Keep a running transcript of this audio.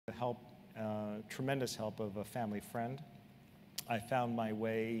help, tremendous help of a family friend, I found my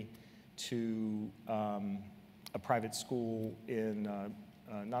way to a private school in,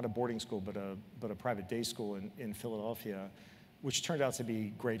 not a boarding school, but a private day school in Philadelphia, which turned out to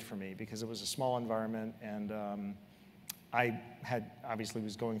be great for me because it was a small environment, and I obviously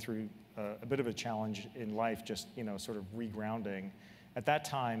was going through a bit of a challenge in life, just, sort of regrounding. At that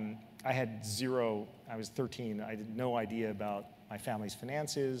time, I had zero, I was 13, I had no idea about my family's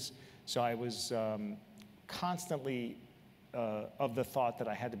finances, so I was constantly of the thought that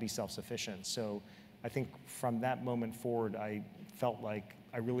I had to be self-sufficient. So I think from that moment forward, I felt like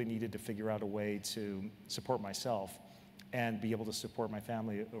I really needed to figure out a way to support myself and be able to support my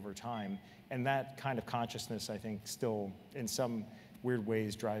family over time. And that kind of consciousness, I think, still, in some weird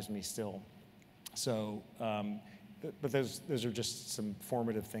ways, drives me still. So, but those are just some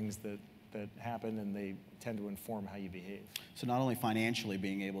formative things that happen, and they tend to inform how you behave. So not only financially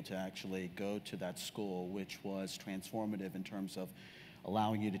being able to actually go to that school, which was transformative in terms of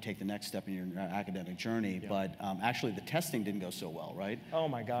allowing you to take the next step in your academic journey, yeah. But actually the testing didn't go so well, right? Oh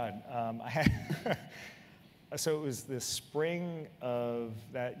my God. I had so it was the spring of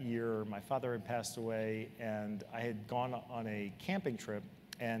that year, my father had passed away, and I had gone on a camping trip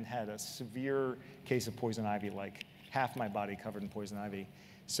and had a severe case of poison ivy, like half my body covered in poison ivy.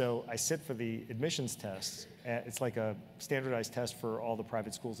 So I sit for the admissions test. It's like a standardized test for all the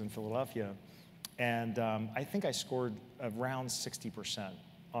private schools in Philadelphia. And I think I scored around 60%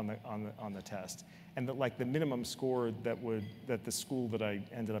 on the test. And the minimum score that the school that I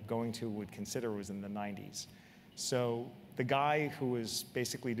ended up going to would consider was in the 90s. So the guy who was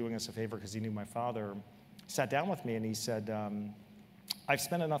basically doing us a favor because he knew my father sat down with me and he said, I've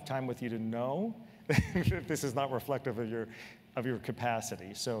spent enough time with you to know that this is not reflective of your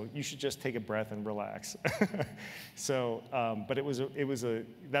capacity. So you should just take a breath and relax. So, but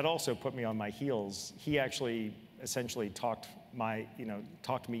that also put me on my heels. He actually essentially talked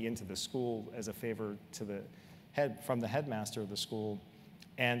me into the school as a favor from the headmaster of the school.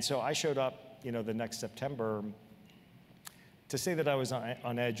 And so I showed up, the next September. To say that I was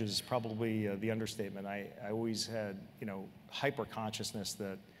on edge is probably the understatement. I always had, hyper consciousness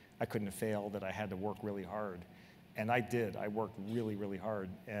that I couldn't have failed, that I had to work really hard. And I did. I worked really, really hard.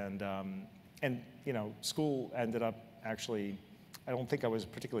 And school ended up actually, I don't think I was a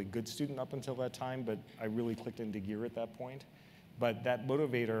particularly good student up until that time, but I really clicked into gear at that point. But that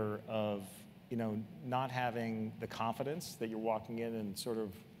motivator of, not having the confidence that you're walking in and sort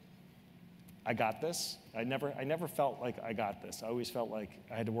of, I got this. I never felt like I got this. I always felt like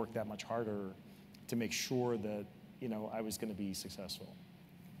I had to work that much harder to make sure that, I was going to be successful.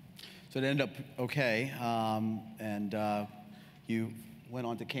 So it ended up okay, and you went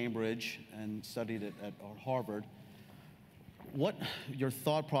on to Cambridge and studied at Harvard. What your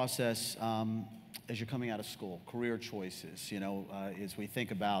thought process as you're coming out of school, career choices, as we think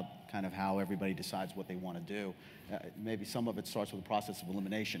about kind of how everybody decides what they want to do, maybe some of it starts with the process of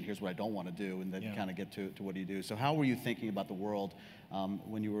elimination. Here's what I don't want to do, and then kind of get to what do you do. So how were you thinking about the world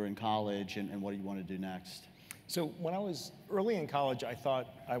when you were in college, and what do you want to do next? So when I was early in college, I thought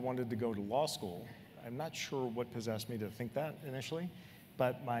I wanted to go to law school. I'm not sure what possessed me to think that initially,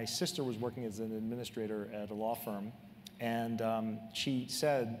 but my sister was working as an administrator at a law firm, and she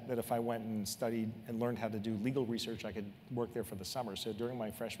said that if I went and studied and learned how to do legal research, I could work there for the summer. So during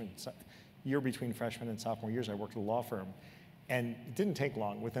my year between freshman and sophomore years, I worked at a law firm. And it didn't take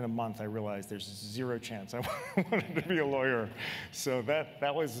long. Within a month, I realized there's zero chance I wanted to be a lawyer. So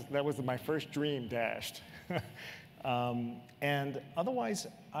that was my first dream dashed. And otherwise,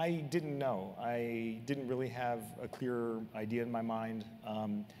 I didn't know. I didn't really have a clear idea in my mind.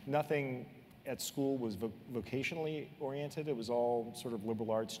 Nothing at school was vocationally oriented. It was all sort of liberal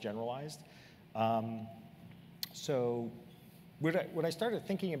arts generalized. So what I started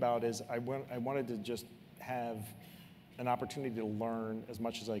thinking about is I wanted to just have an opportunity to learn as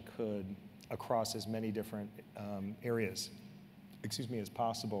much as I could across as many different areas, as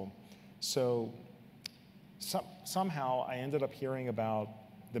possible. So somehow I ended up hearing about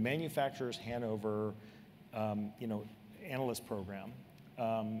the Manufacturers Hanover, analyst program,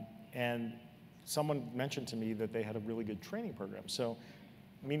 and someone mentioned to me that they had a really good training program. So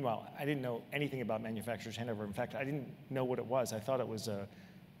meanwhile, I didn't know anything about Manufacturers Hanover. In fact, I didn't know what it was. I thought it was a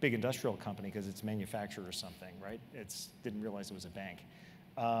big industrial company because it's manufacturer or something, right? Didn't realize it was a bank.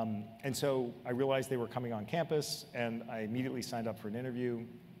 And so I realized they were coming on campus, and I immediately signed up for an interview.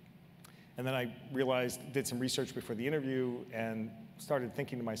 And then I did some research before the interview, and started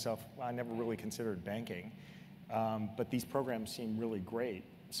thinking to myself, well, I never really considered banking, but these programs seem really great,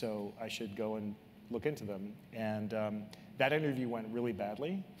 so I should go and look into them. And that interview went really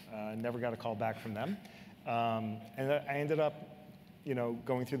badly. Never got a call back from them. And I ended up,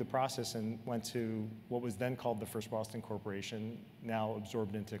 going through the process and went to what was then called the First Boston Corporation, now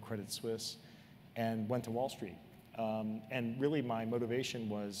absorbed into Credit Suisse, and went to Wall Street. And really my motivation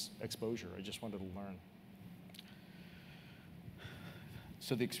was exposure. I just wanted to learn.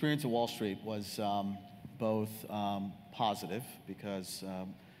 So the experience at Wall Street was both positive because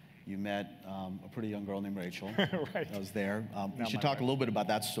you met a pretty young girl named Rachel. Right. I was there. You should talk a little bit about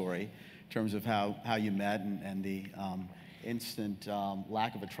that story in terms of how you met and the instant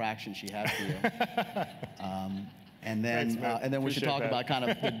lack of attraction she had for you. And then we should talk about kind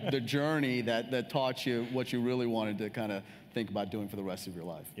of the journey that taught you what you really wanted to kind of think about doing for the rest of your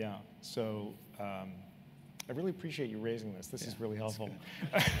life. Yeah. So I really appreciate you raising this. This is really helpful.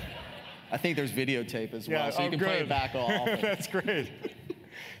 I think there's videotape as well, so you can play it back off. That's great.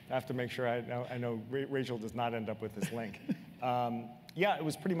 I have to make sure I know Rachel does not end up with this link. Yeah, it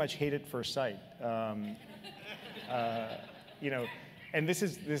was pretty much hate at first sight. And this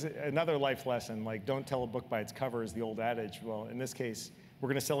is another life lesson, like don't tell a book by its cover is the old adage. Well, in this case, we're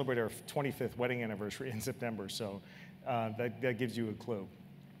going to celebrate our 25th wedding anniversary in September, so that gives you a clue.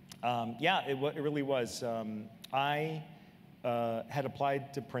 Yeah, it really was. I had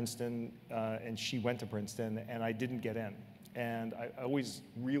applied to Princeton, and she went to Princeton, and I didn't get in. And it always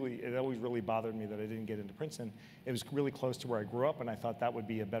really bothered me that I didn't get into Princeton. It was really close to where I grew up, and I thought that would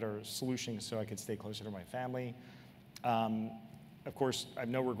be a better solution so I could stay closer to my family. Of course, I have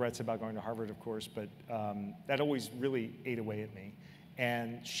no regrets about going to Harvard, of course, but that always really ate away at me.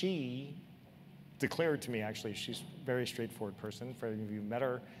 And she declared to me, actually, she's a very straightforward person, for any of you who met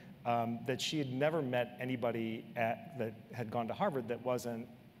her, that she had never met anybody that had gone to Harvard that wasn't,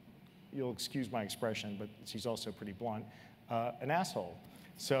 you'll excuse my expression, but she's also pretty blunt, an asshole.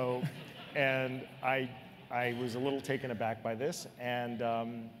 So, and I was a little taken aback by this, and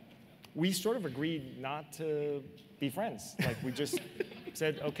we sort of agreed not to be friends. Like we just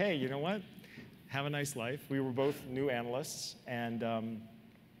said, okay, you know what? Have a nice life. We were both new analysts, and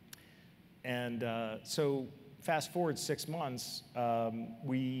so fast forward 6 months,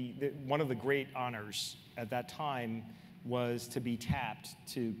 one of the great honors at that time was to be tapped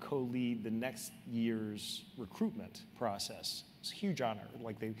to co-lead the next year's recruitment process. It's a huge honor.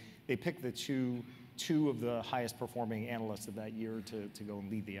 Like they picked the two of the highest performing analysts of that year to go and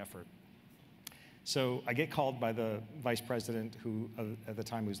lead the effort. So I get called by the vice president who at the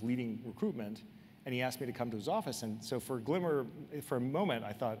time was leading recruitment, and he asked me to come to his office. And so for a moment,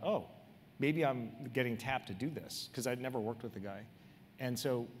 I thought, oh, maybe I'm getting tapped to do this, because I'd never worked with the guy. And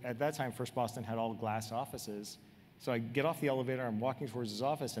so at that time, First Boston had all glass offices. So I get off the elevator, I'm walking towards his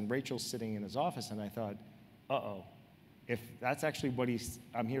office, and Rachel's sitting in his office, and I thought, uh-oh, if that's actually what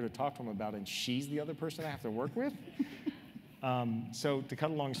I'm here to talk to him about, and she's the other person I have to work with? So to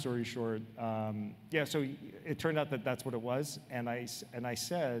cut a long story short, yeah, so it turned out that that's what it was, and I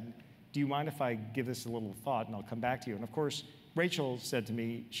said, do you mind if I give this a little thought, and I'll come back to you? And of course, Rachel said to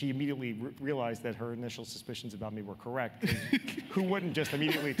me, she immediately realized that her initial suspicions about me were correct. Who wouldn't just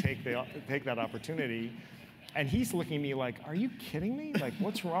immediately take that opportunity? And he's looking at me like, are you kidding me? Like,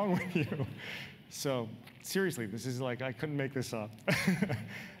 what's wrong with you? So seriously, this is like, I couldn't make this up.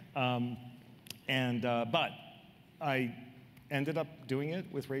 But I ended up doing it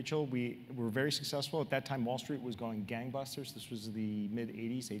with Rachel. We were very successful. At that time, Wall Street was going gangbusters. This was the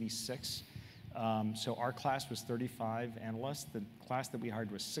mid-'80s, '86. So our class was 35 analysts. The class that we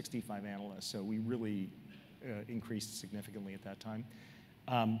hired was 65 analysts. So we really increased significantly at that time.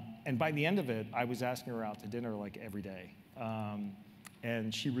 And by the end of it, I was asking her out to dinner like every day.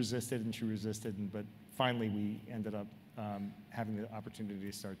 And she resisted and she resisted, but finally we ended up having the opportunity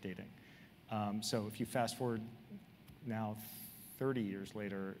to start dating. So if you fast forward now 30 years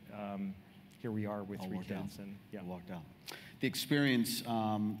later, here we are with 3 kids. And yeah, walked out. The experience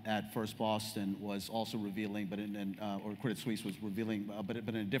at First Boston was also revealing, but or Credit Suisse was revealing, but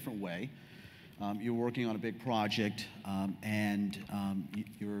in a different way. You were working on a big project, and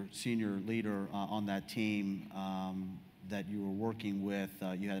your senior leader on that team that you were working with,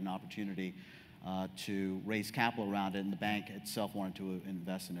 you had an opportunity to raise capital around it, and the bank itself wanted to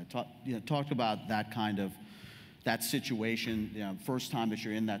invest in it. Talk about that situation, first time that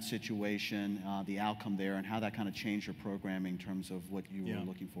you're in that situation, the outcome there, and how that kind of changed your programming in terms of what you were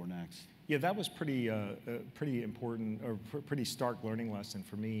looking for next. Yeah, that was pretty important, or pretty stark learning lesson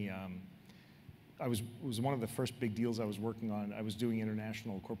for me. It was one of the first big deals I was working on. I was doing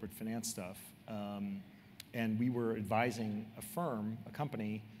international corporate finance stuff, and we were advising a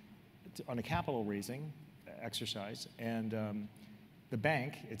company, on a capital raising exercise, and the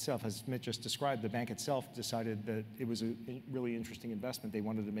bank itself, as Smith just described, the bank itself decided that it was a really interesting investment. They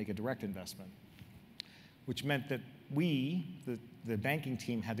wanted to make a direct investment, which meant that we, the banking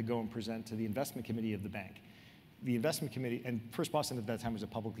team, had to go and present to the investment committee of the bank. The investment committee, and First Boston at that time was a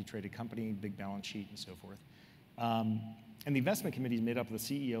publicly traded company, big balance sheet and so forth. And the investment committee is made up of the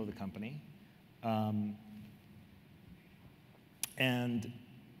CEO of the company and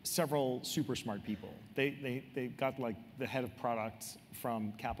several super smart people. They got like the head of product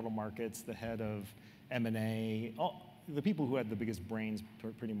from capital markets, the head of M&A, the people who had the biggest brains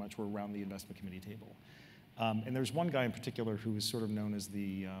pretty much were around the investment committee table. And there's one guy in particular who was sort of known as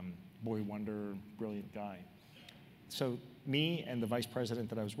the boy wonder, brilliant guy. So me and the vice president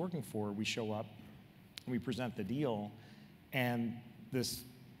that I was working for, we show up, and we present the deal, and this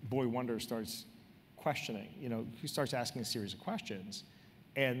boy wonder starts questioning. He starts asking a series of questions,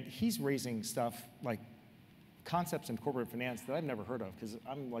 and he's raising stuff like concepts in corporate finance that I've never heard of because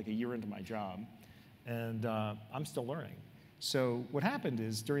I'm like a year into my job, and I'm still learning. So what happened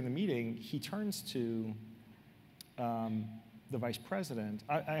is during the meeting, he turns to the vice president.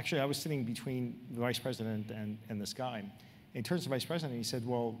 I was sitting between the vice president and this guy. And he turns to the vice president and he said,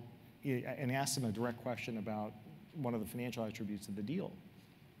 and he asked him a direct question about one of the financial attributes of the deal.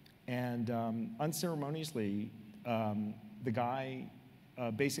 And unceremoniously, the guy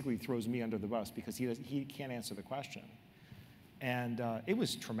basically throws me under the bus because he can't answer the question. And it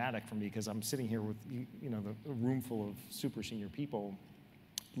was traumatic for me because I'm sitting here with a room full of super senior people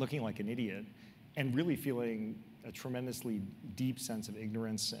looking like an idiot and really feeling a tremendously deep sense of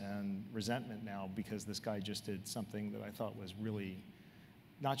ignorance and resentment now because this guy just did something that I thought was really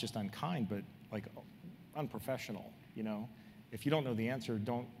not just unkind, but like unprofessional. If you don't know the answer,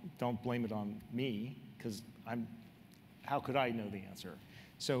 don't blame it on me because how could I know the answer?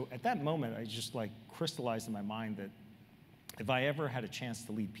 So at that moment, I just like crystallized in my mind that if I ever had a chance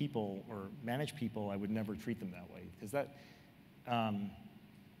to lead people or manage people, I would never treat them that way because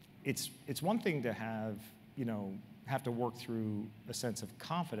it's one thing to have to work through a sense of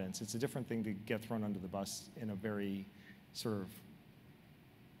confidence. It's a different thing to get thrown under the bus in a very sort of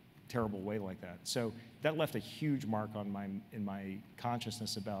terrible way like that. So that left a huge mark in my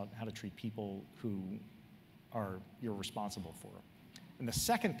consciousness about how to treat people who you're responsible for. And the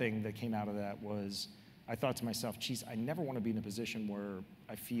second thing that came out of that was I thought to myself, geez, I never want to be in a position where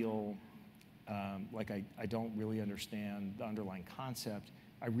I feel like I don't really understand the underlying concept.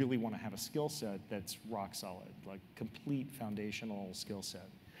 I really want to have a skill set that's rock solid, like complete foundational skill set.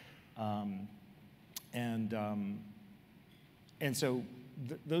 And so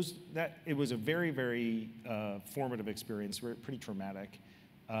it was a very, very formative experience, pretty traumatic.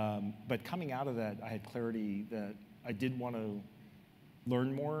 But coming out of that, I had clarity that I did want to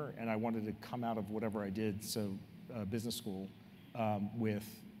learn more, and I wanted to come out of whatever I did, so business school, with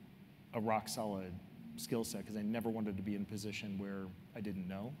a rock solid skill set because I never wanted to be in a position where I didn't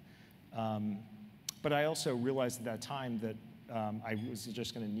know. But I also realized at that time that I was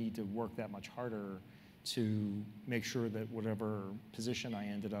just going to need to work that much harder to make sure that whatever position I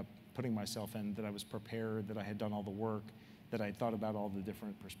ended up putting myself in, that I was prepared, that I had done all the work, that I had thought about all the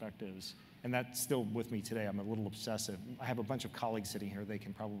different perspectives. And that's still with me today. I'm a little obsessive. I have a bunch of colleagues sitting here. They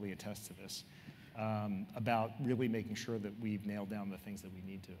can probably attest to this, about really making sure that we've nailed down the things that we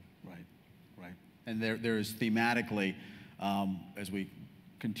need to. Right, right. And there is thematically, as we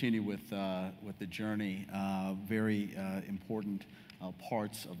continue with the journey, very important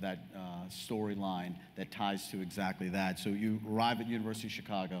parts of that storyline that ties to exactly that. So you arrive at University of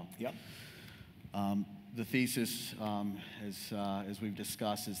Chicago. Yep. The thesis, as we've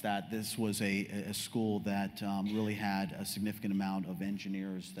discussed, is that this was a school that really had a significant amount of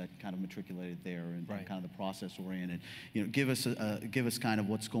engineers that kind of matriculated there and right. kind of the process oriented. Give us kind of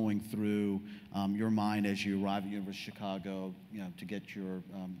what's going through your mind as you arrive at University of Chicago, to get your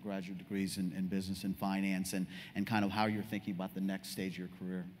graduate degrees in business and finance, and kind of how you're thinking about the next stage of your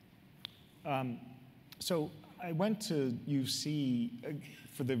career. So I went to UC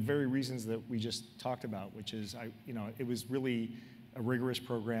for the very reasons that we just talked about, which is it was really a rigorous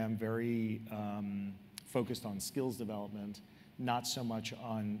program, very focused on skills development, not so much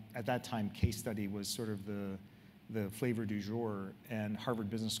on, at that time, case study was sort of the flavor du jour, and Harvard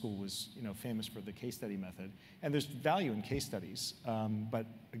Business School was famous for the case study method. And there's value in case studies, but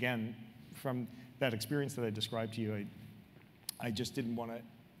again, from that experience that I described to you, I just didn't want to.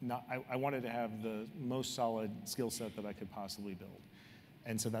 I wanted to have the most solid skill set that I could possibly build.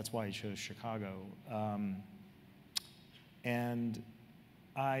 And so that's why I chose Chicago. And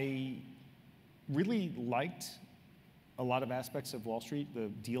I really liked a lot of aspects of Wall Street, the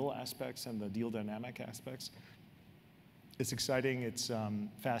deal aspects and the deal dynamic aspects. It's exciting. It's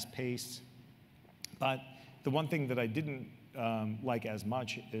fast-paced. But the one thing that I didn't like as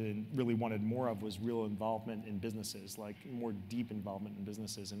much and really wanted more of was real involvement in businesses, like more deep involvement in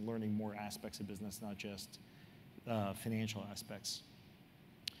businesses and learning more aspects of business, not just financial aspects.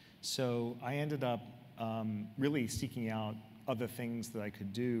 So I ended up really seeking out other things that I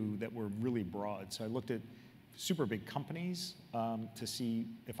could do that were really broad. So I looked at super big companies to see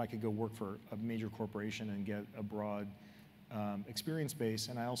if I could go work for a major corporation and get a broad experience base.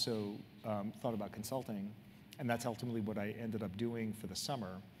 And I also thought about consulting, and that's ultimately what I ended up doing for the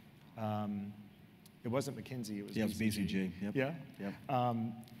summer. It wasn't McKinsey, it was yeah, BCG. It was BCG. Yep. Yeah?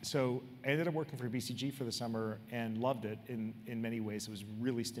 Yep. So I ended up working for BCG for the summer and loved it in many ways. It was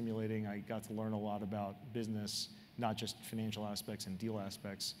really stimulating. I got to learn a lot about business, not just financial aspects and deal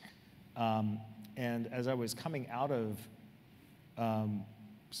aspects. And as I was coming out of,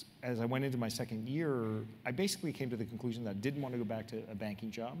 as I went into my second year, I basically came to the conclusion that I didn't want to go back to a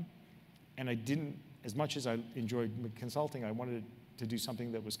banking job. And I didn't, as much as I enjoyed consulting, I wanted to do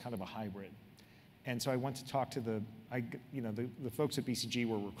something that was kind of a hybrid. And so I went to talk to the folks at BCG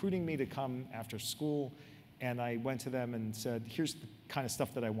were recruiting me to come after school, and I went to them and said, here's the kind of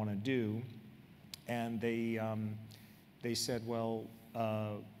stuff that I want to do. And they said, well,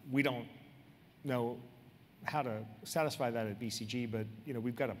 we don't know how to satisfy that at BCG, but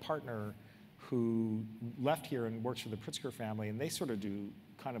we've got a partner who left here and works for the Pritzker family, and they sort of do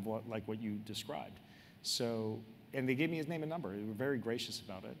kind of like what you described. So, and they gave me his name and number. They were very gracious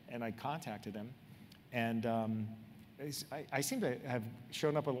about it, and I contacted him. And I seem to have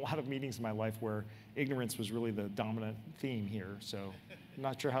shown up at a lot of meetings in my life where ignorance was really the dominant theme here, so I'm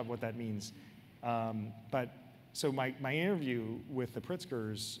not sure what that means. But so my interview with the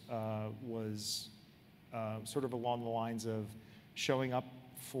Pritzkers was sort of along the lines of showing up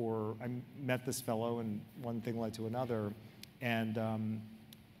for, I met this fellow and one thing led to another, and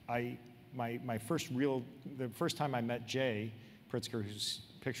the first time I met Jay Pritzker, who's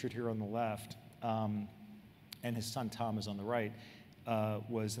pictured here on the left, and his son Tom is on the right,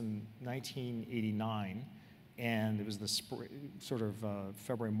 was in 1989, and it was the sort of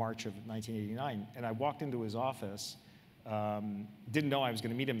February, March of 1989, and I walked into his office, didn't know I was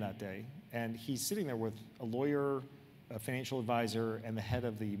going to meet him that day, and he's sitting there with a lawyer, a financial advisor, and the head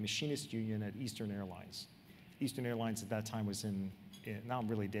of the machinist union at Eastern Airlines. Eastern Airlines at that time was now I'm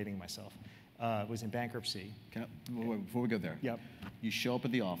really dating myself, was in bankruptcy. Before we go there, yep. You show up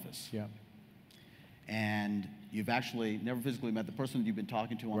at the office. Yep. And you've actually never physically met the person that you've been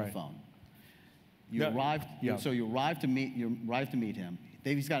talking to on right. the phone. You arrived. Yeah. So you arrived to meet him.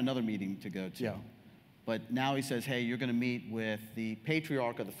 He's got another meeting to go to. Yeah. But now he says, hey, you're going to meet with the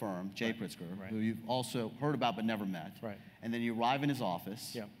patriarch of the firm, Jay right. Pritzker, right. who you've also heard about but never met. Right. And then you arrive in his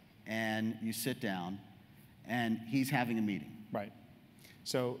office. Yep. And you sit down, and he's having a meeting. Right.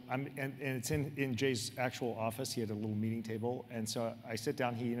 So and it's in Jay's actual office. He had a little meeting table, and so I sit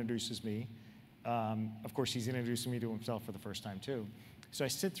down. He introduces me. Of course, he's introducing me to himself for the first time too. So I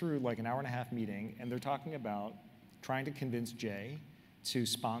sit through like an hour-and-a-half meeting, and they're talking about trying to convince Jay to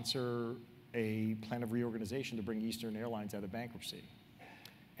sponsor a plan of reorganization to bring Eastern Airlines out of bankruptcy.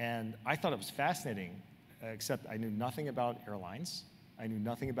 And I thought it was fascinating, except I knew nothing about airlines. I knew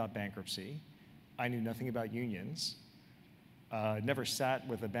nothing about bankruptcy. I knew nothing about unions. Never sat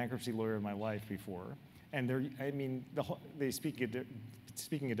with a bankruptcy lawyer in my life before. And they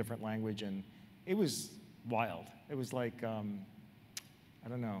speaking a different language, and it was wild. It was like, I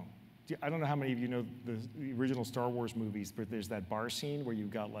don't know. I don't know how many of you know the original Star Wars movies, but there's that bar scene where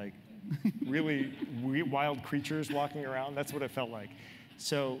you've got like really wild creatures walking around. That's what it felt like.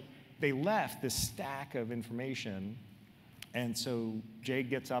 So they left this stack of information, and so Jay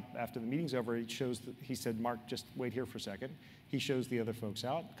gets up after the meeting's over. He said, Mark, just wait here for a second. He shows the other folks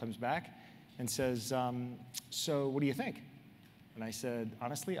out, comes back, and says, so what do you think? And I said,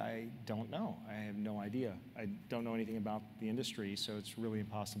 honestly, I don't know. I have no idea. I don't know anything about the industry, so it's really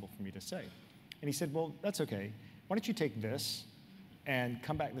impossible for me to say. And he said, well, that's okay. Why don't you take this and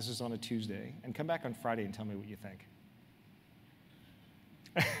come back, this is on a Tuesday, and come back on Friday and tell me what you think.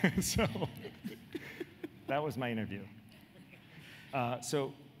 So that was my interview.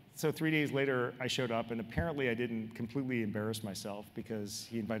 So 3 days later, I showed up, and apparently I didn't completely embarrass myself because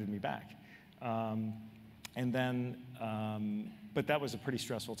he invited me back. But that was a pretty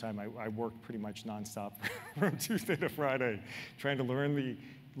stressful time. I worked pretty much nonstop from Tuesday to Friday, trying to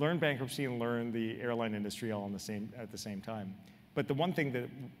learn bankruptcy and learn the airline industry all at the same time. But the one thing that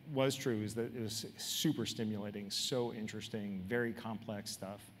was true is that it was super stimulating, so interesting, very complex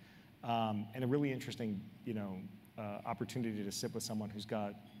stuff, and a really interesting, opportunity to sit with someone who's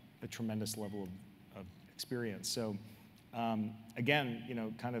got a tremendous level of experience. So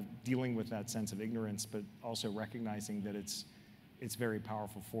again, kind of dealing with that sense of ignorance, but also recognizing that it's very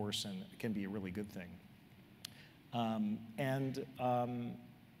powerful force and it can be a really good thing.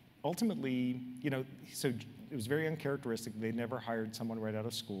 Ultimately, so it was very uncharacteristic. They never hired someone right out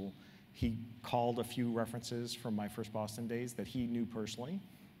of school. He called a few references from my first Boston days that he knew personally.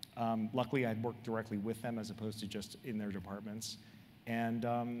 Luckily, I'd worked directly with them as opposed to just in their departments. And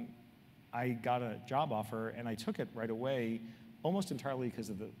I got a job offer, and I took it right away, almost entirely because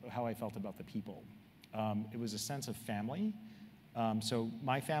of how I felt about the people. It was a sense of family. So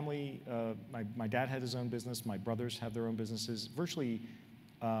my family, my dad had his own business, my brothers have their own businesses. Virtually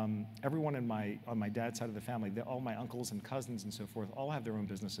everyone on my dad's side of the family, all my uncles and cousins and so forth, all have their own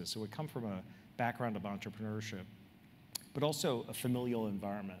businesses. So we come from a background of entrepreneurship, but also a familial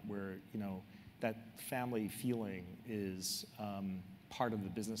environment where that family feeling is part of the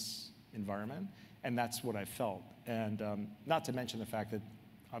business environment, and that's what I felt. And not to mention the fact that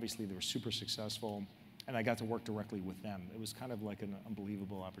obviously they were super successful, and I got to work directly with them. It was kind of like an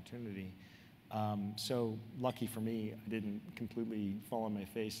unbelievable opportunity. So lucky for me, I didn't completely fall on my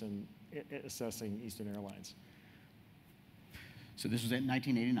face in assessing Eastern Airlines. So this was in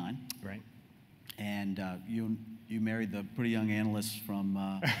 1989. Right. And you married the pretty young analyst from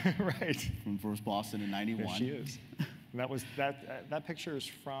right. from First Boston in '91. There she is. And that picture is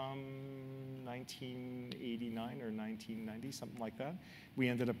from 1989 or 1990, something like that. We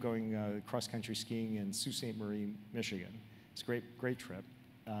ended up going cross-country skiing in Sault Ste. Marie, Michigan. It's a great trip.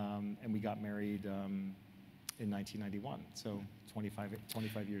 And we got married in 1991, so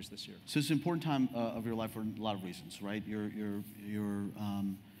 25 years this year. So it's an important time of your life for a lot of reasons, right? You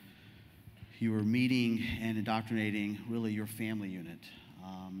were meeting and indoctrinating really your family unit.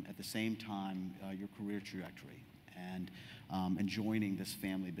 At the same time, your career trajectory, and joining this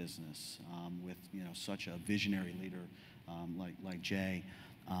family business with such a visionary leader like Jay.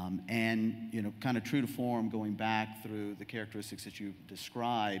 And kind of true to form, going back through the characteristics that you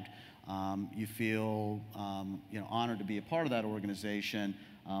described, you feel honored to be a part of that organization.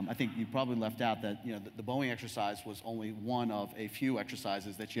 I think you probably left out that the Boeing exercise was only one of a few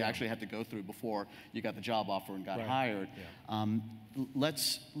exercises that you actually had to go through before you got the job offer and got hired. Yeah.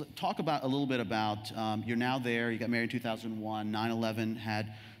 Let's talk a little bit about you're now there. You got married in 2001. 9/11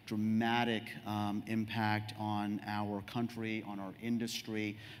 had dramatic impact on our country, on our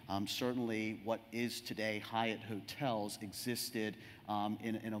industry. Certainly what is today Hyatt Hotels existed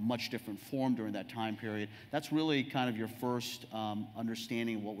in a much different form during that time period. That's really kind of your first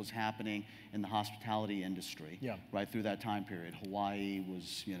understanding of what was happening in the hospitality industry, right through that time period. Hawaii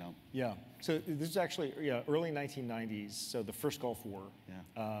was, Yeah, so this is actually early 1990s, so the first Gulf War.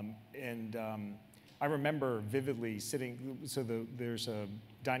 Yeah. I remember vividly sitting, so there's a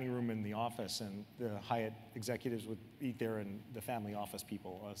dining room in the office, and the Hyatt executives would eat there, and the family office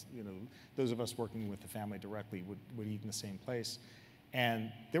people, those of us working with the family directly would eat in the same place.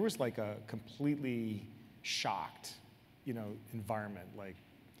 And there was like a completely shocked, environment. Like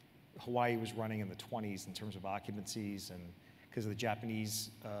Hawaii was running in the 20s in terms of occupancies, and because the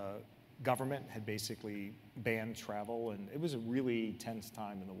Japanese government had basically banned travel, and it was a really tense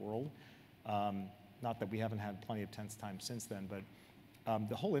time in the world. Not that we haven't had plenty of tense times since then, but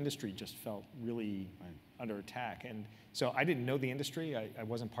the whole industry just felt really under attack. And so I didn't know the industry. I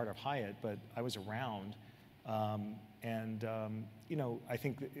wasn't part of Hyatt, but I was around. I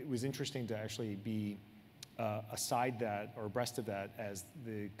think that it was interesting to actually be aside that or abreast of that as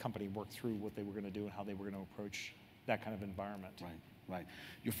the company worked through what they were going to do and how they were going to approach that kind of environment. Right.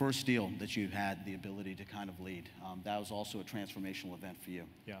 Your first deal that you had the ability to kind of lead, that was also a transformational event for you.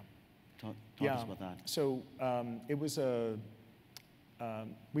 Yeah. Talk to us about that. So it was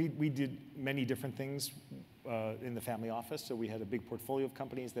we did many different things in the family office. So we had a big portfolio of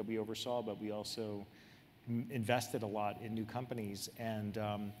companies that we oversaw, but we also invested a lot in new companies. And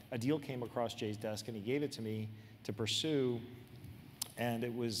a deal came across Jay's desk, and he gave it to me to pursue. And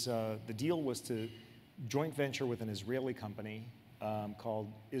it was the deal was to joint venture with an Israeli company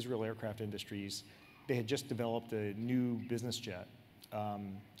called Israel Aircraft Industries. They had just developed a new business jet,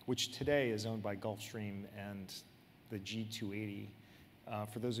 which today is owned by Gulfstream and the G280.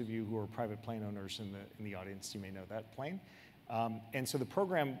 For those of you who are private plane owners in the audience, you may know that plane. And so the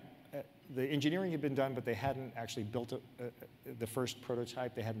program, the engineering had been done, but they hadn't actually built the first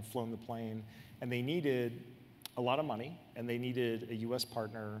prototype. They hadn't flown the plane, and they needed a lot of money, and they needed a U.S.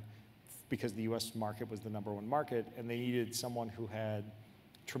 partner because the U.S. market was the #1 market, and they needed someone who had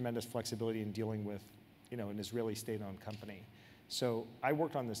tremendous flexibility in dealing with, an Israeli state-owned company. So I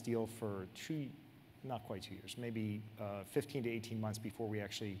worked on this deal for not quite 2 years, maybe 15 to 18 months before we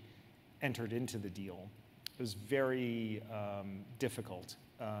actually entered into the deal. was very difficult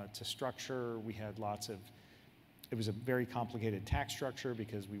to structure. We had it was a very complicated tax structure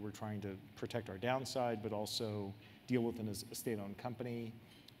because we were trying to protect our downside, but also deal with a state-owned company.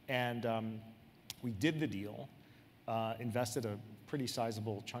 And we did the deal, invested a pretty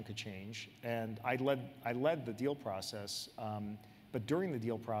sizable chunk of change, and I led the deal process. But during the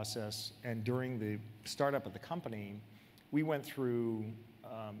deal process and during the startup of the company, we went through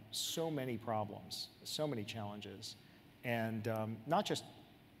so many problems, so many challenges, and not just.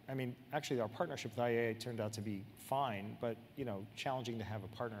 I mean, actually, our partnership with IAA turned out to be fine, but challenging to have a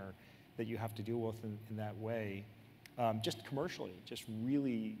partner that you have to deal with in that way, just commercially, just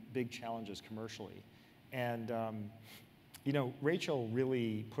really big challenges commercially. And Rachel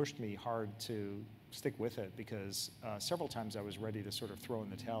really pushed me hard to stick with it because several times I was ready to sort of throw in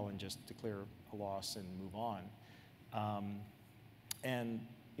the towel and just declare a loss and move on. And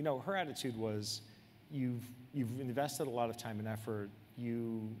her attitude was, you've invested a lot of time and effort.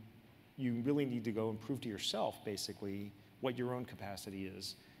 You really need to go and prove to yourself, basically, what your own capacity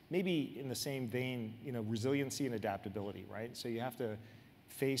is. Maybe in the same vein, resiliency and adaptability, right? So you have to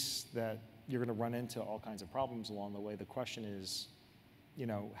face that you're going to run into all kinds of problems along the way. The question is,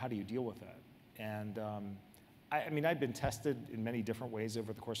 how do you deal with that? And I mean, I've been tested in many different ways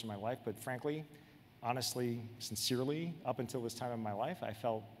over the course of my life, but frankly, honestly, sincerely, up until this time in my life, I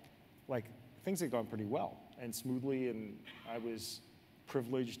felt like things had gone pretty well and smoothly, and I was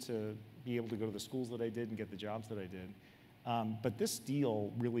privileged to be able to go to the schools that I did and get the jobs that I did. But this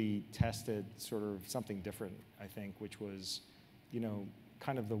deal really tested sort of something different, I think, which was,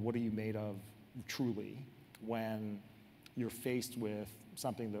 kind of the what are you made of truly when you're faced with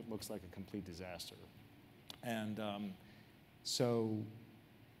something that looks like a complete disaster. And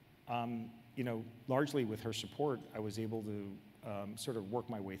largely with her support, I was able to sort of work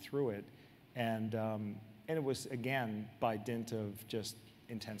my way through it. And it was, again, by dint of just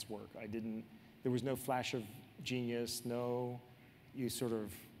intense work. There was no flash of genius, no sort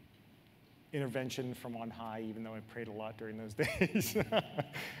of intervention from on high, even though I prayed a lot during those days.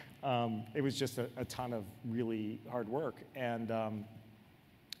 It was just a ton of really hard work. And,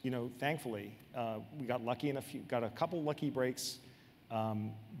 thankfully, we got lucky got a couple lucky breaks.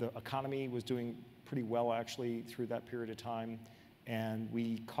 The economy was doing pretty well, actually, through that period of time. And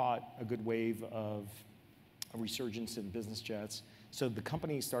we caught a good wave of a resurgence in business jets. So the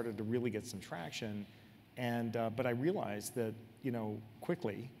company started to really get some traction. And, but I realized that,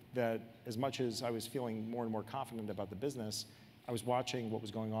 quickly, that as much as I was feeling more and more confident about the business, I was watching what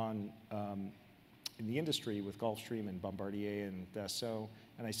was going on in the industry with Gulfstream and Bombardier and Dassault.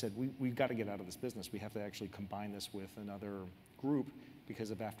 And I said, we've got to get out of this business. We have to actually combine this with another group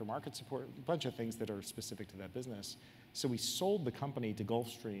because of aftermarket support, a bunch of things that are specific to that business. So we sold the company to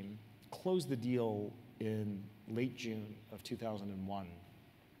Gulfstream, closed the deal in late June of 2001.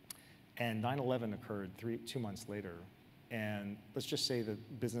 And 9/11 occurred 2 months later. And let's just say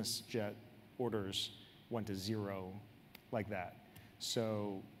that business jet orders went to zero like that.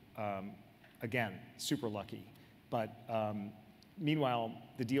 So again, super lucky. But meanwhile,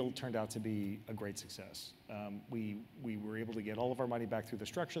 the deal turned out to be a great success. We were able to get all of our money back through the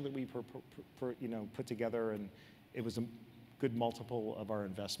structure that we put together, and it was a good multiple of our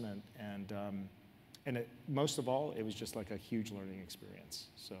investment. And most of all, it was just like a huge learning experience.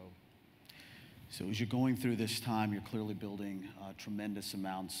 So as you're going through this time, you're clearly building tremendous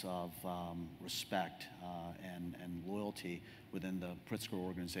amounts of respect and loyalty within the Pritzker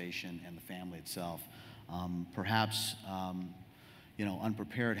organization and the family itself. Perhaps,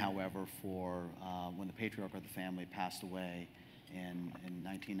 unprepared, however, for when the patriarch of the family passed away in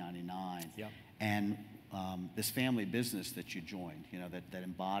 1999. Yep. And this family business that you joined, that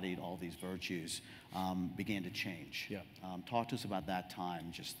embodied all these virtues, began to change. Yep. Talk to us about that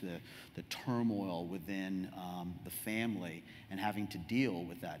time, just the turmoil within the family and having to deal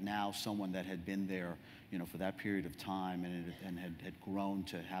with that. Now someone that had been there, for that period of time and had grown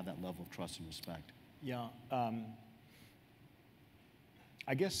to have that level of trust and respect. Yeah.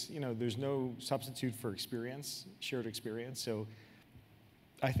 I guess, there's no substitute for experience, shared experience. So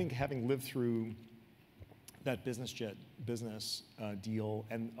I think having lived through that business jet business deal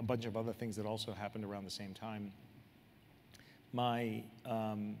and a bunch of other things that also happened around the same time, I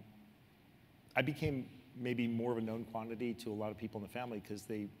became maybe more of a known quantity to a lot of people in the family because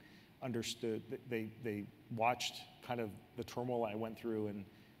they understood, they watched kind of the turmoil I went through, and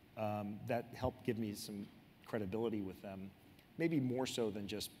that helped give me some credibility with them, maybe more so than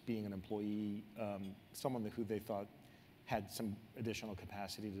just being an employee, someone who they thought had some additional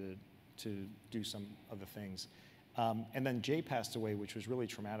capacity to do some other things. And then Jay passed away, which was really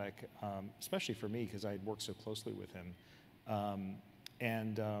traumatic, especially for me because I had worked so closely with him.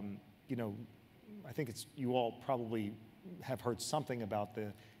 You know, I think you all probably have heard something about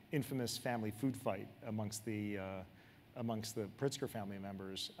the infamous family food fight amongst the Pritzker family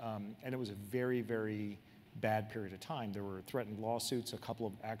members. And it was a very, very bad period of time. There were threatened lawsuits, a couple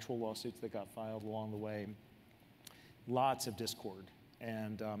of actual lawsuits that got filed along the way, lots of discord.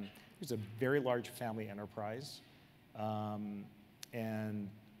 And it was a very large family enterprise. There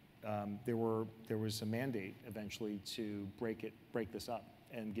was a mandate eventually to break this up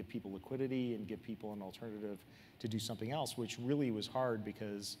and give people liquidity and give people an alternative to do something else, which really was hard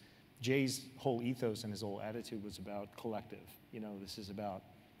because Jay's whole ethos and his whole attitude was about collective. You know, this is about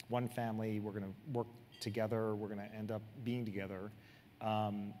one family, we're gonna work together, we're gonna end up being together.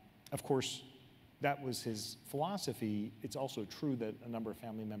 Of course, that was his philosophy. It's also true that a number of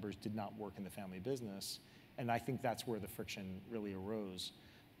family members did not work in the family business, and I think that's where the friction really arose,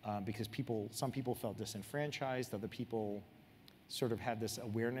 because some people felt disenfranchised, other people sort of had this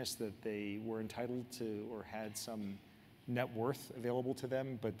awareness that they were entitled to or had some net worth available to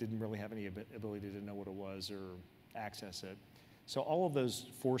them, but didn't really have any ability to know what it was or access it. So all of those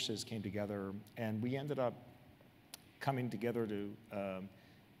forces came together, and we ended up coming together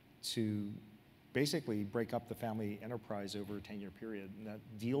to basically break up the family enterprise over a 10-year period. And that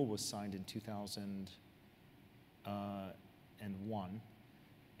deal was signed in 2001.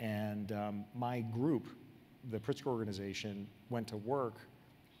 And my group, the Pritzker organization, went to work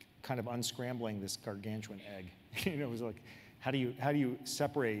kind of unscrambling this gargantuan egg. You know, it was like, how do you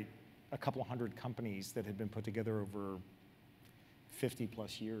separate a couple hundred companies that had been put together over 50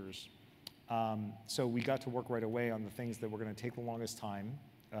 plus years? So we got to work right away on the things that were going to take the longest time.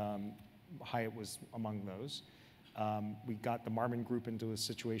 Hyatt was among those. We got the Marmon Group into a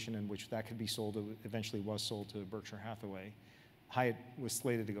situation in which that could be sold. It eventually was sold to Berkshire Hathaway. Hyatt was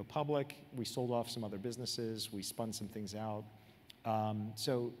slated to go public. We sold off some other businesses. We spun some things out.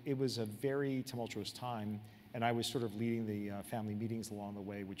 So it was a very tumultuous time, and I was sort of leading the family meetings along the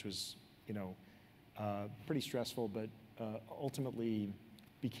way, which was, you know, pretty stressful, but ultimately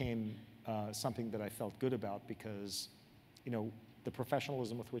became something that I felt good about because, you know, the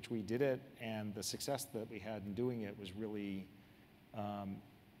professionalism with which we did it and the success that we had in doing it was really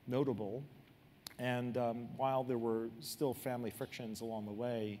notable. And while there were still family frictions along the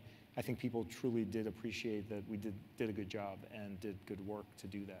way, I think people truly did appreciate that we did a good job and did good work to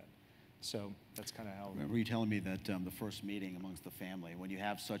do that. So that's kind of how. Remember you telling me that the first meeting amongst the family, when you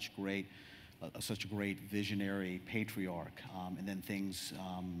have such a great visionary patriarch, and then things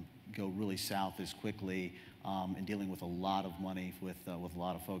go really south as quickly, and dealing with a lot of money with a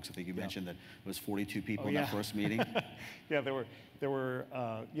lot of folks. I think you mentioned that there was 42 people in that first meeting. Yeah, there were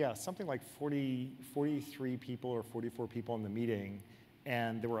something like 43 people or 44 people in the meeting,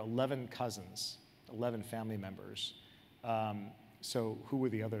 and there were 11 cousins, 11 family members. So who were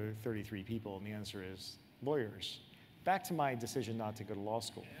the other 33 people? And the answer is lawyers. Back to my decision not to go to law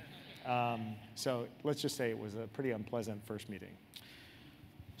school. So let's just say it was a pretty unpleasant first meeting.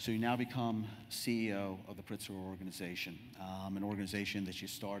 So you now become CEO of the Pritzker organization, an organization that you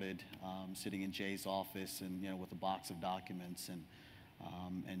started sitting in Jay's office and, you know, with a box of documents, and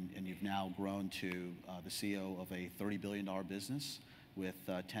you've now grown to the CEO of a $30 billion business with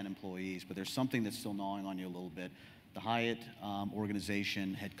 10 employees. But there's something that's still gnawing on you a little bit. The Hyatt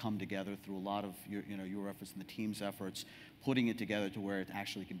organization had come together through a lot of your efforts and the team's efforts, putting it together to where it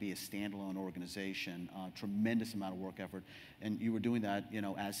actually can be a standalone organization, tremendous amount of work effort. And you were doing that, you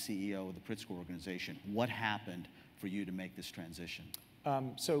know, as CEO of the Pritzker organization. What happened for you to make this transition?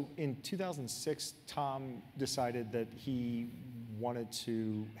 So in 2006, Tom decided that he wanted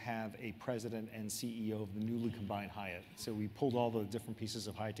to have a president and CEO of the newly combined Hyatt. So we pulled all the different pieces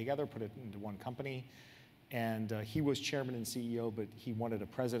of Hyatt together, put it into one company. And he was chairman and CEO, but he wanted a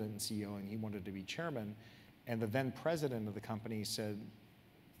president and CEO, and he wanted to be chairman. And the then president of the company said,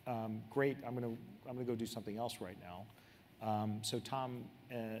 "Great, I'm gonna go do something else right now." So Tom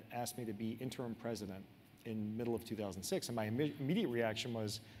asked me to be interim president in middle of 2006, and my immediate reaction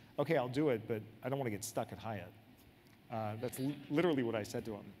was, "Okay, I'll do it, but I don't want to get stuck at Hyatt." That's literally what I said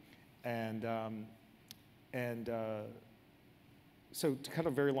to him. So to cut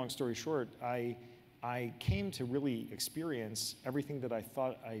a very long story short, I came to really experience everything that I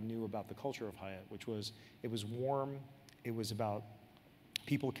thought I knew about the culture of Hyatt, which was, it was warm, it was about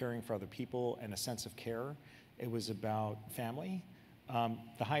people caring for other people and a sense of care. It was about family,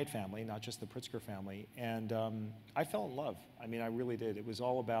 the Hyatt family, not just the Pritzker family. And I fell in love. I mean, I really did. It was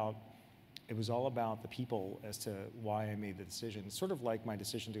all about the people as to why I made the decision. Sort of like my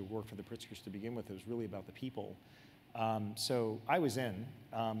decision to work for the Pritzkers to begin with. It was really about the people. So I was in.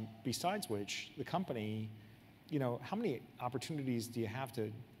 Besides which, the company, how many opportunities do you have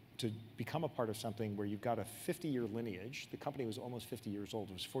to become a part of something where you've got a 50-year lineage? The company was almost 50 years old.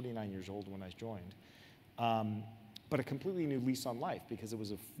 It was 49 years old when I joined. But a completely new lease on life because it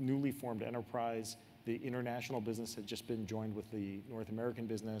was a newly formed enterprise. The international business had just been joined with the North American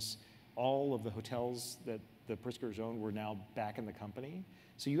business. All of the hotels that the Pritzkers owned were now back in the company.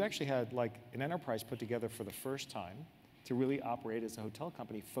 So you actually had like an enterprise put together for the first time to really operate as a hotel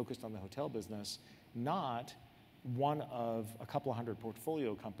company focused on the hotel business, not one of a couple of hundred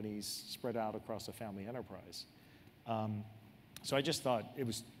portfolio companies spread out across a family enterprise. So I just thought it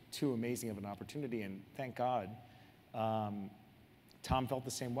was too amazing of an opportunity, and thank God Tom felt the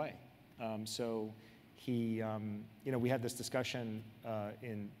same way. So he, we had this discussion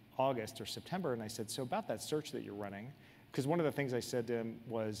in August or September, and I said, so about that search that you're running, because one of the things I said to him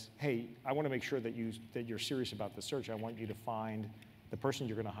was, hey, I want to make sure that you're serious about the search. I want you to find the person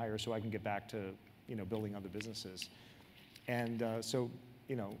you're going to hire so I can get back to building other businesses. And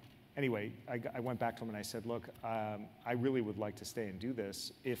anyway, I went back to him and I said, look, I really would like to stay and do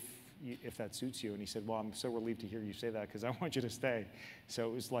this if that suits you. And he said, well, I'm so relieved to hear you say that because I want you to stay. So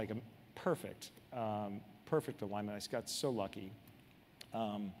it was like a perfect alignment. I just got so lucky.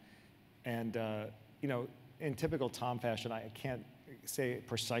 In typical Tom fashion, I can't say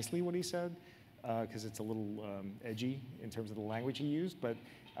precisely what he said because it's a little edgy in terms of the language he used. But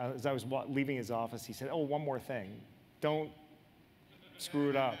as I was leaving his office, he said, oh, one more thing. Don't screw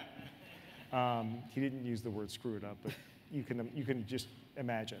it up. He didn't use the word screw it up, but you can just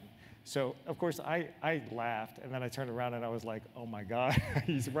imagine. So, of course, I laughed, and then I turned around and I was like, oh my God,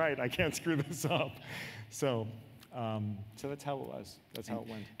 he's right, I can't screw this up. So that's how it was. That's how it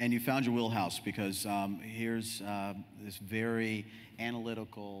went. And you found your wheelhouse because here's this very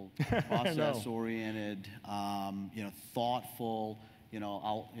analytical, process-oriented, thoughtful.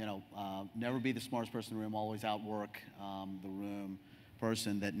 I'll never be the smartest person in the room. Always outwork the room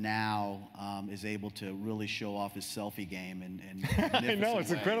person that now is able to really show off his selfie game and I know it's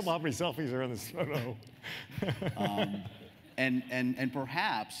incredible how many selfies are in this photo. and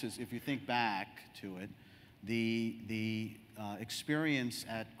perhaps if you think back to it. The experience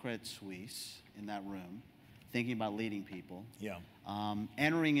at Credit Suisse in that room, thinking about leading people,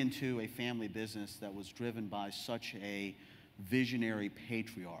 entering into a family business that was driven by such a visionary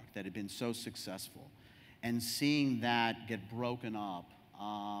patriarch that had been so successful, and seeing that get broken up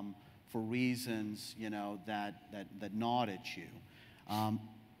for reasons that gnawed at you,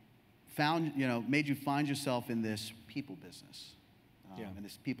 made you find yourself in this people business. In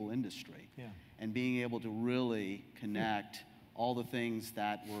this people industry, and being able to really connect all the things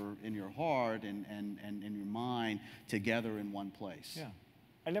that were in your heart and in your mind together in one place. Yeah,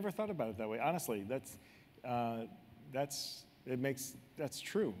 I never thought about it that way. Honestly, that's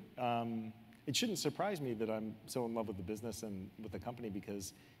true. It shouldn't surprise me that I'm so in love with the business and with the company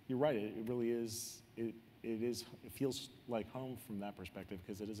because you're right. It really is. It feels like home from that perspective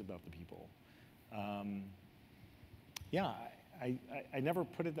because it is about the people. I never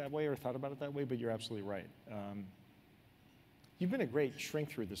put it that way or thought about it that way, but you're absolutely right. You've been a great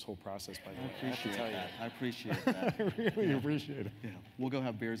shrink through this whole process, by the way. I have to tell you. I appreciate that. I really appreciate it. Yeah. We'll go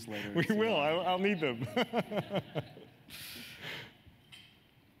have beers later. We will. I'll need them.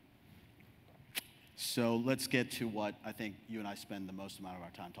 So let's get to what I think you and I spend the most amount of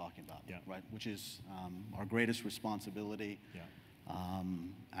our time talking about, right? Which is our greatest responsibility,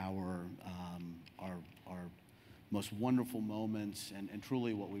 our most wonderful moments, and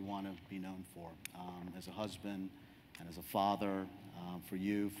truly what we want to be known for as a husband and as a father, for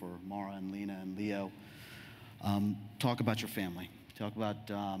you, for Mara and Lena and Leo. Talk about your family. Talk about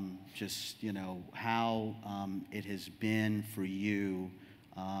how it has been for you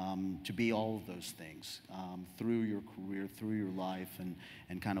to be all of those things through your career, through your life,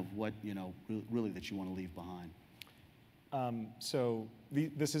 and kind of what really that you want to leave behind.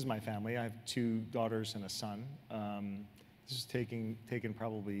 This is my family. I have 2 daughters and a son. This was taken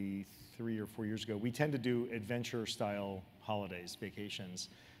probably 3 or 4 years ago. We tend to do adventure-style holidays, vacations.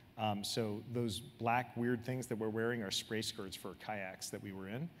 So those black weird things that we're wearing are spray skirts for kayaks that we were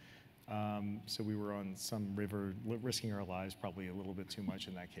in. So we were on some river, risking our lives, probably a little bit too much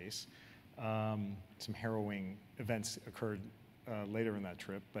in that case. Some harrowing events occurred later in that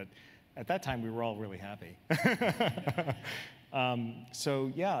trip, but at that time we were all really happy.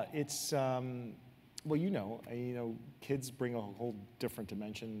 It's kids bring a whole different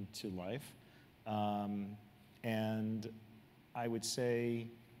dimension to life, and I would say,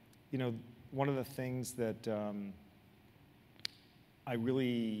 one of the things that I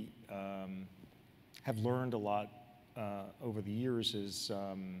really have learned a lot over the years is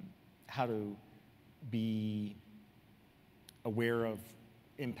how to be aware of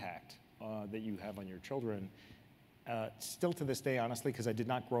impact that you have on your children. Still to this day, honestly, because I did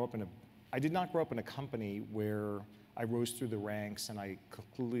not grow up in a company where I rose through the ranks and I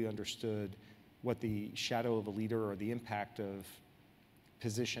completely understood what the shadow of a leader or the impact of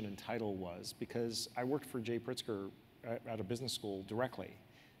position and title was, because I worked for Jay Pritzker at a business school directly.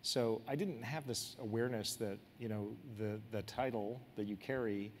 So I didn't have this awareness that, you know, the title that you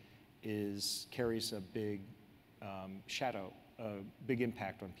carry carries a big shadow, a big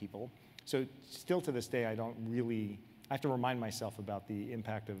impact on people. So still to this day, I have to remind myself about the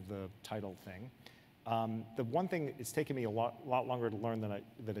impact of the title thing. The one thing it's taken me a lot longer to learn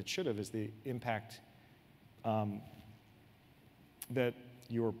than it should have is the impact that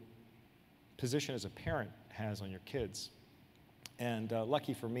your position as a parent has on your kids. And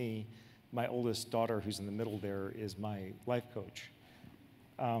lucky for me, my oldest daughter, who's in the middle there, is my life coach.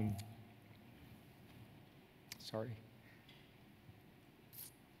 Sorry.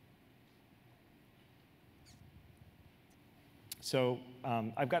 So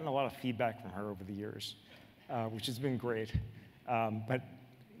I've gotten a lot of feedback from her over the years, which has been great. But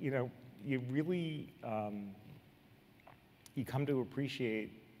you know, you really you come to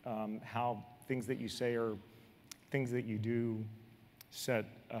appreciate how things that you say or things that you do set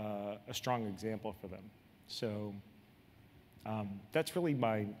a strong example for them. So that's really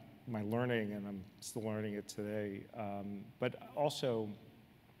my learning, and I'm still learning it today. But also,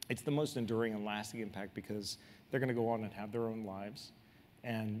 it's the most enduring and lasting impact because they're going to go on and have their own lives,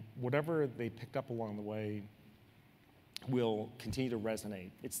 and whatever they picked up along the way will continue to resonate.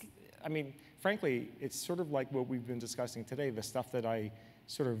 I mean, frankly, it's sort of like what we've been discussing today, the stuff that I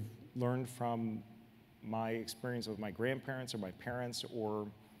sort of learned from my experience with my grandparents or my parents or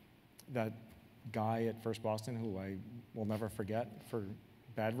that guy at First Boston who I will never forget for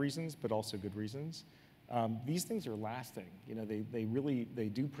bad reasons, but also good reasons. These things are lasting. You know, they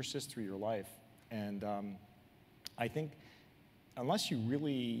do persist through your life. And I think unless you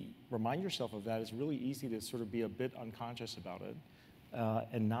really remind yourself of that, it's really easy to sort of be a bit unconscious about it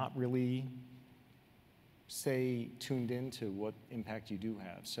and not really stay tuned into what impact you do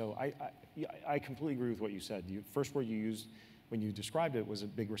have. So I completely agree with what you said. The first word you used when you described it was a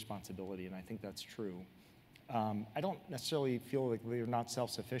big responsibility, and I think that's true. I don't necessarily feel like they're not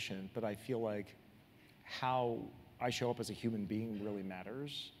self-sufficient, but I feel like how I show up as a human being really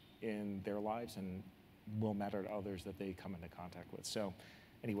matters in their lives and will matter to others that they come into contact with. So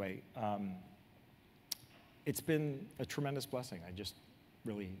anyway, it's been a tremendous blessing. I just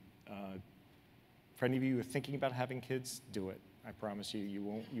really, for any of you who are thinking about having kids, do it. I promise you, you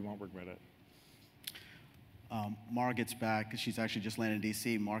won't regret it. Mara gets back. She's actually just landed in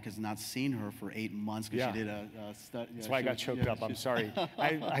D.C. Mark has not seen her for 8 months because she did a study. That's why I got choked up. I'm sorry.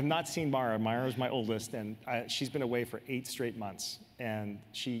 I've not seen Mara. Mara is my oldest, and she's been away for 8 straight months. And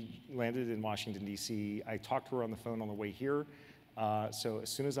she landed in Washington, D.C. I talked to her on the phone on the way here. So as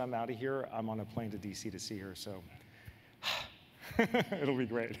soon as I'm out of here, I'm on a plane to D.C. to see her. So it'll be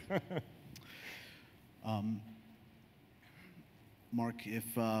great. Mark,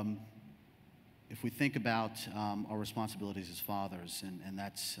 if we think about our responsibilities as fathers, and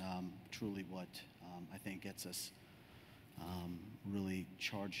that's truly what I think gets us really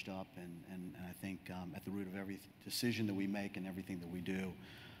charged up, and I think at the root of every decision that we make and everything that we do.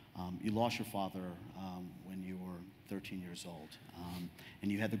 You lost your father when you were 13 years old,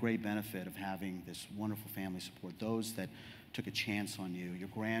 and you had the great benefit of having this wonderful family support, those that took a chance on you, your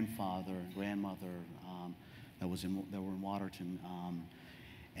grandfather and grandmother that were in Waterton,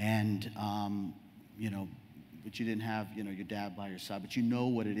 you know, but you didn't have, you know, your dad by your side, but you know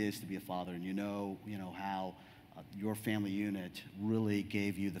what it is to be a father, and you know how your family unit really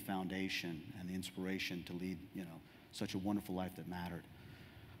gave you the foundation and the inspiration to lead, you know, such a wonderful life that mattered.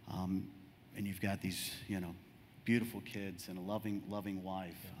 And you've got these, you know, beautiful kids and a loving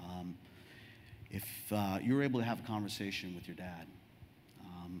wife. If you were able to have a conversation with your dad,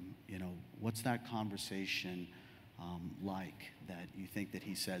 you know, what's that conversation like that you think that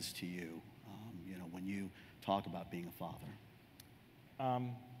he says to you, you know, when you talk about being a father?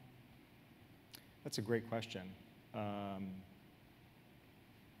 That's a great question.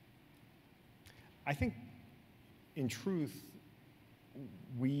 I think, in truth,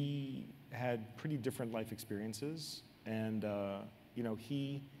 we had pretty different life experiences, and you know,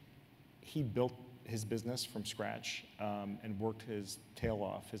 he built his business from scratch and worked his tail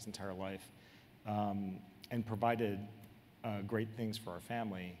off his entire life, and provided great things for our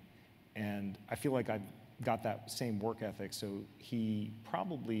family. And I feel like I've got that same work ethic. So he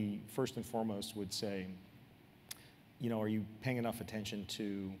probably first and foremost would say, are you paying enough attention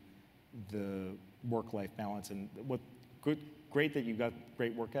to the work-life balance? And great that you got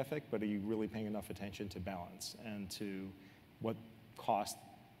great work ethic, but are you really paying enough attention to balance and to what cost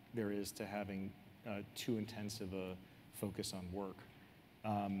there is to having too intensive a focus on work?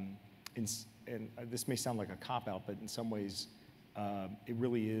 And this may sound like a cop-out, but in some ways, it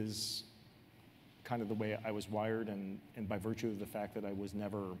really is kind of the way I was wired, and by virtue of the fact that I was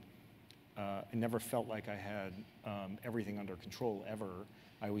I never felt like I had everything under control ever.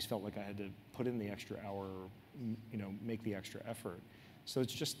 I always felt like I had to put in the extra hour, make the extra effort. So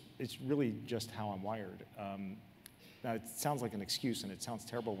it's really just how I'm wired. Now it sounds like an excuse, and it sounds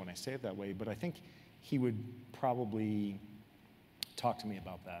terrible when I say it that way, but I think he would probably talk to me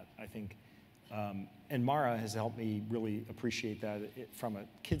about that. I think, and Mara has helped me really appreciate that from a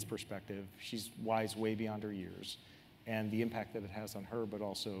kid's perspective. She's wise way beyond her years, and the impact that it has on her, but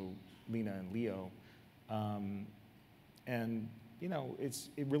also Lena and Leo. And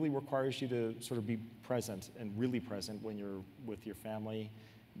it really requires you to sort of be present and really present when you're with your family,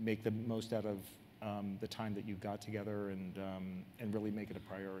 make the most out of the time that you've got together, and really make it a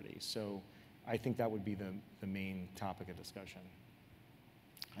priority. So I think that would be the main topic of discussion.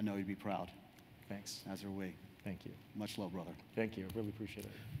 I know you'd be proud. Thanks. As are we. Thank you. Much love, brother. Thank you. I really appreciate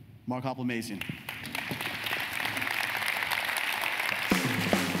it. Mark Hoplamazian.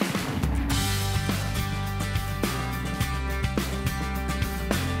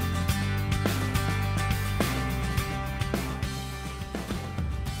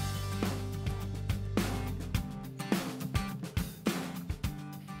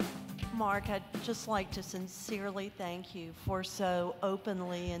 Mark, I'd just like to sincerely thank you for so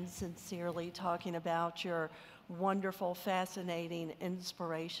openly and sincerely talking about your wonderful, fascinating,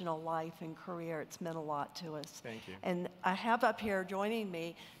 inspirational life and career. It's meant a lot to us. Thank you. And I have up here joining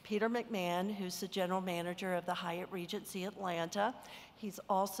me Peter McMahon, who's the general manager of the Hyatt Regency Atlanta. He's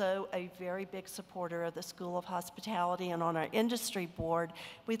also a very big supporter of the School of Hospitality, and on our industry board,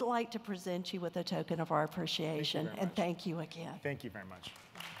 we'd like to present you with a token of our appreciation. Thank you very much. And thank you again. Thank you very much.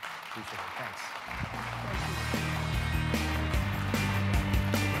 Appreciate it. Thanks.